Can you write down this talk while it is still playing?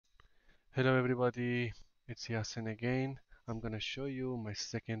Hello everybody, it's Yasin again. I'm gonna show you my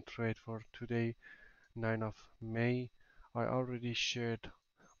second trade for today, 9 of May. I already shared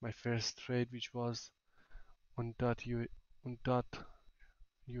my first trade which was on dot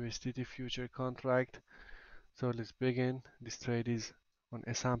USDT future contract. So let's begin. This trade is on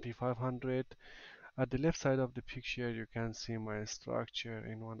S&P 500. At the left side of the picture you can see my structure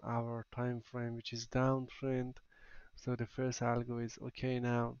in 1 hour time frame which is downtrend. So the first algo is okay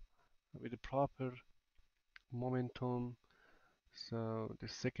now with the proper momentum. So the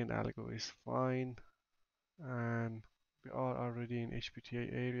second algo is fine, and we are already in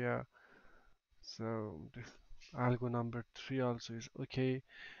HPTA area. So the algo number 3 also is okay,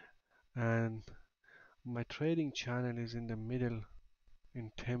 and my trading channel is in the middle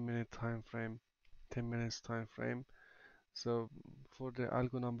in 10-minute time frame, 10 minutes time frame. So for the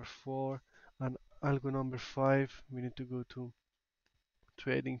algo number 4 and algo number 5, we need to go to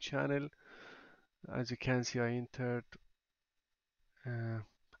trading channel. As you can see, I entered. Uh,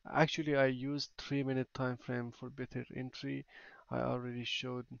 Actually, I used 3-minute time frame for better entry. I already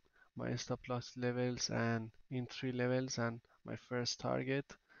showed my stop loss levels and entry levels and my first target.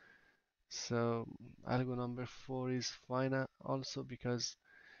 So algo number 4 is fine also because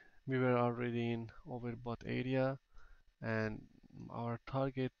we were already in overbought area and our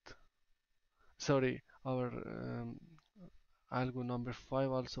target, sorry, our algo number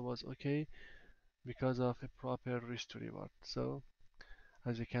 5 also was okay because of a proper risk to reward. So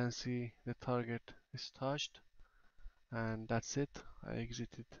as you can see, the target is touched. And that's it. I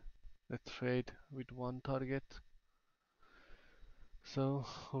exited the trade with one target. So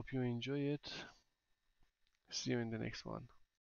hope you enjoy it. See you in the next one.